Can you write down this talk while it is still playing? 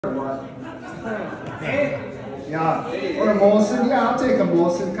Yeah, or a Molson. Yeah, I'll take a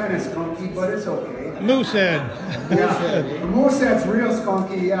Molson. Kind of skunky, but it's okay. Moosehead. Yeah, a Moosehead's real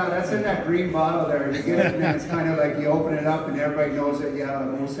skunky. Yeah, that's in that green bottle there. You get it, and then it's kind of like you open it up, and everybody knows that you have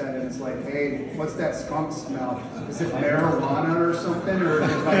a Moosehead, and it's like, hey, what's that skunk smell? Is it marijuana or something, or is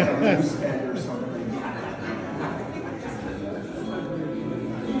it like a Moosehead or something?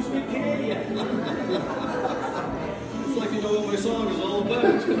 It's like you know what my song is all about.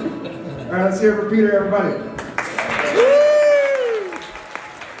 All right, let's hear it for Peter, everybody. All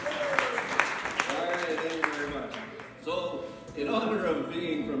right, thank you very much. So, in honor of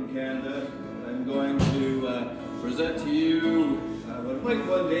being from Canada, I'm going to present to you what might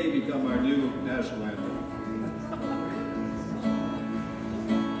one day become our new national anthem.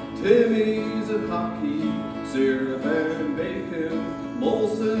 Timmy's and hockey, syrup and bacon,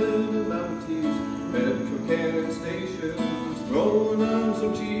 Molson and Mounties, Petro-Can stations, throwing on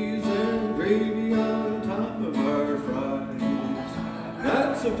some cheese and gravy on top of our fries.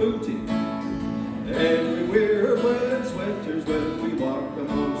 That's a booty, and we wear red sweaters when we walk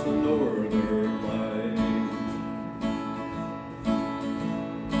amongst the northern lights.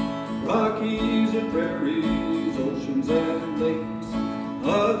 Rockies and prairies, oceans and lakes,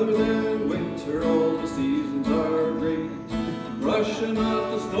 other than winter, all the seasons are great. Brushing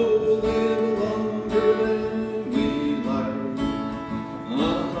off the snow a little longer than we like.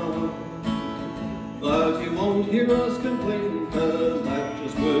 But you won't hear us complain, 'cause that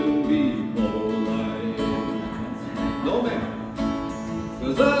just wouldn't be polite. No ma'am,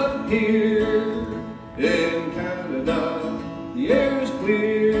 'cause up here in Canada, the air's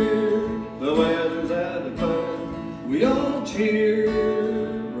clear, the weather's adequate, we all cheer,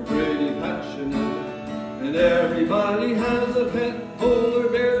 we're pretty passionate, and everybody has a pet polar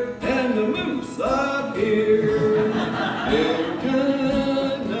bear and a moose up here in Canada.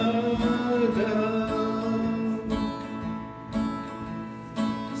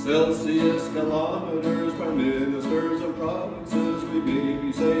 Celsius kilometers, prime ministers of provinces, we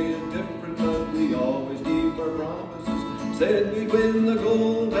maybe say it different, but we always keep our promises. Said we'd win the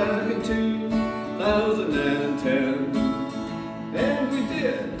gold back in 2010, and we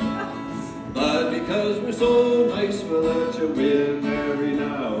did. But because we're so nice, we'll let you win every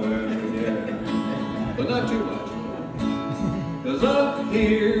now and again. But not too much. 'Cause up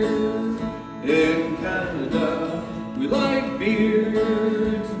here in Canada, we like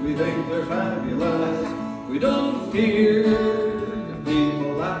beards, we think they're fabulous. We don't fear if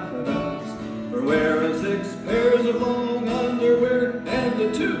people laugh at us for wearing 6 pairs of long underwear and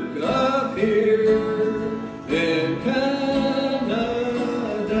a toque up here in Canada.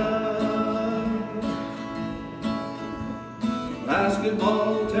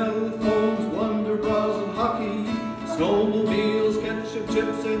 Basketball, telephones, wonder bras and hockey, snowmobiles, ketchup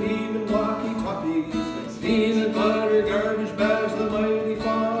chips, and even walkie-talkies. Peanut butter, garbage bags, the mighty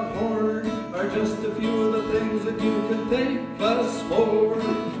foghorn are just a few of the things that you can thank us for.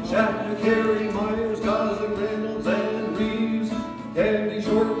 Shatner, Carey, Myers, Gosling, Reynolds, and Reeves, Candy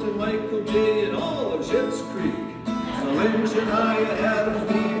Short and Michael J. and all of Schitt's Creek. So Lynch and Hyatt, Adams,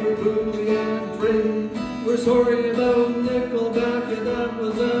 Beaver, Bowie, and Frey. We're sorry about Nickelback, and that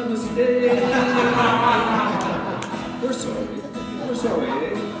was a mistake. We're sorry,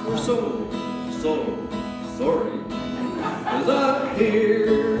 eh? We're so sorry. 'Cause up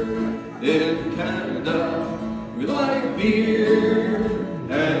here in Canada, we like beer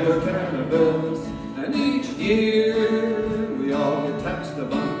and we're cannabis, and each year we all get taxed a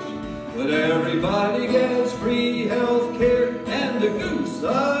bunch, but everybody gets free health care and a goose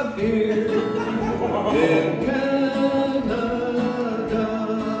up here in